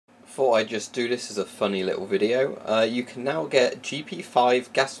Thought I'd just do this as a funny little video. You can now get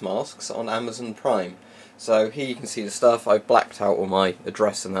GP-5 gas masks on Amazon Prime. So here you can see the stuff. I've blacked out all my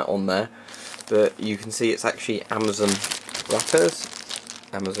address and that on there, but you can see it's actually Amazon wrappers.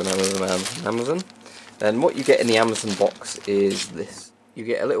 Amazon. Then what you get in the Amazon box is this. You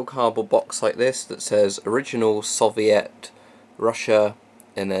get a little cardboard box like this that says Original Soviet Russia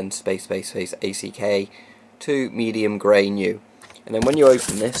and then space ACK to medium grey new. And then when you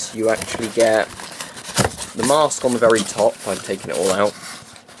open this, you actually get the mask on the very top. I've taken it all out.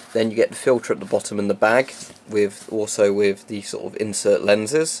 Then you get the filter at the bottom in the bag, also with the sort of insert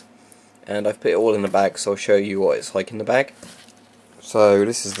lenses. And I've put it all in the bag, so I'll show you what it's like in the bag. So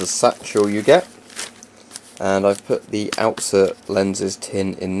this is the satchel you get, and I've put the outsert lenses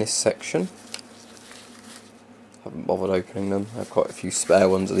tin in this section. Haven't bothered opening them. I have quite a few spare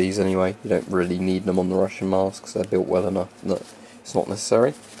ones of these anyway. You don't really need them on the Russian masks. They're built well enough that it's not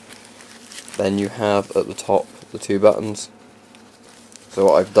necessary. Then you have at the top the two buttons. So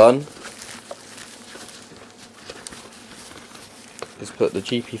what I've done is put the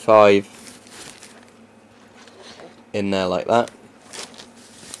GP-5 in there like that.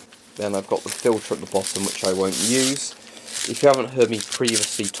 Then I've got the filter at the bottom, which I won't use. If you haven't heard me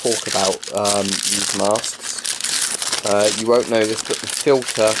previously talk about these masks, you won't know this, but the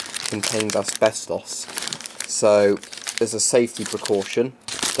filter contains asbestos. So as a safety precaution,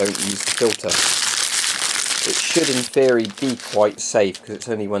 don't use the filter. It should in theory be quite safe, because it's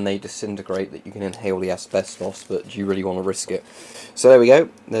only when they disintegrate that you can inhale the asbestos, but do you really want to risk it? So there we go,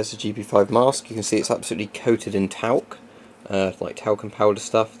 there's the GP-5 mask. You can see it's absolutely coated in talc, like talcum powder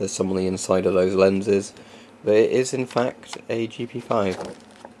stuff. There's some on the inside of those lenses, but it is in fact a GP-5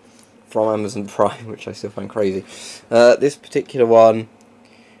 from Amazon Prime, which I still find crazy. This particular one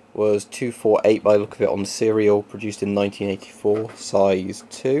was 248 by the look of it on the serial, produced in 1984, size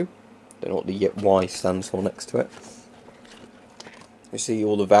 2. Don't know what the Y stands for next to it. You see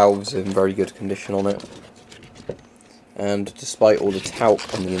all the valves are in very good condition on it. And despite all the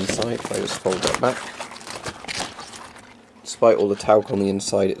talc on the inside, if I just fold that back, despite all the talc on the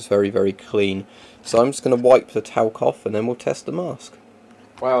inside, it's very, very clean. So I'm just going to wipe the talc off and then we'll test the mask.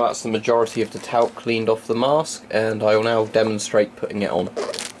 Well, that's the majority of the talc cleaned off the mask, and I will now demonstrate putting it on.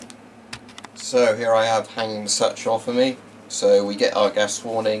 So here I have hanging the satchel off of me. So we get our gas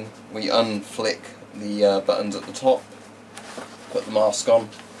warning, we unflick the buttons at the top, put the mask on.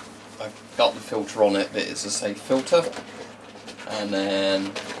 I've got the filter on it, but it's a safe filter. And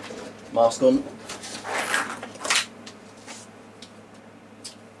then mask on.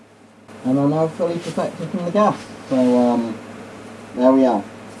 And I'm now fully protected from the gas. So there we are.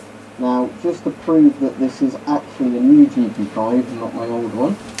 Now, just to prove that this is actually a new GP-5 and not my old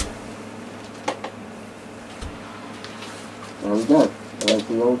one, there we go. There's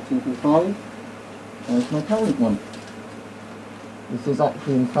the old GP-5. There's my current one. This is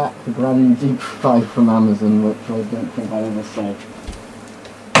actually, in fact, a brand new GP-5 from Amazon, which I don't think I ever said.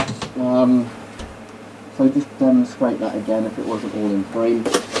 So just demonstrate that again if it wasn't all in frame.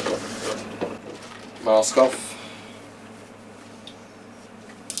 Mask off.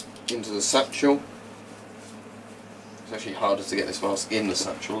 Into the satchel. It's actually harder to get this mask in the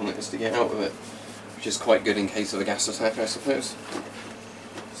satchel than it is to get out of it, which is quite good in case of a gas attack, I suppose.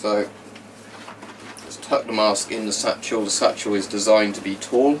 So, let's tuck the mask in the satchel. The satchel is designed to be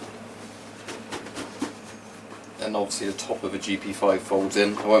tall, and obviously the top of a GP-5 folds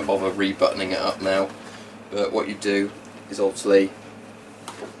in. I won't bother rebuttoning it up now, but what you do is obviously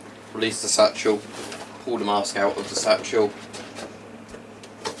release the satchel, pull the mask out of the satchel.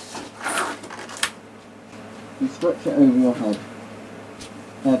 You stretch it over your head.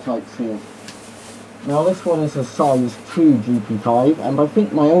 Airtight seal. Now this one is a size 2 GP-5, and I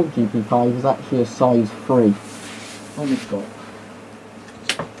think my old GP-5 is actually a size 3. What have we got?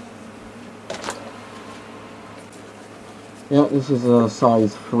 Yeah, this is a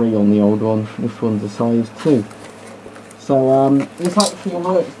size 3 on the old one. This one's a size 2. So it's actually,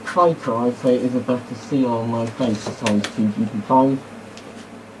 although it's tighter, I'd say it is a better seal on my face, a size 2 GP-5.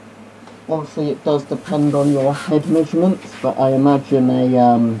 Obviously it does depend on your head measurements, but I imagine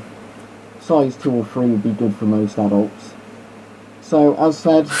a size 2 or 3 would be good for most adults. So as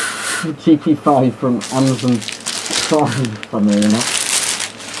said, GP-5 from Amazon Prime, funnily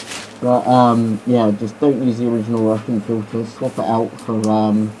enough. But yeah, just don't use the original Russian filter, swap it out for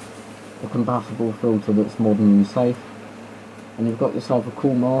a compatible filter that's modern and safe. And you've got yourself a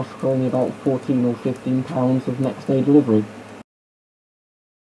cool mask for only about £14 or £15 with next day delivery.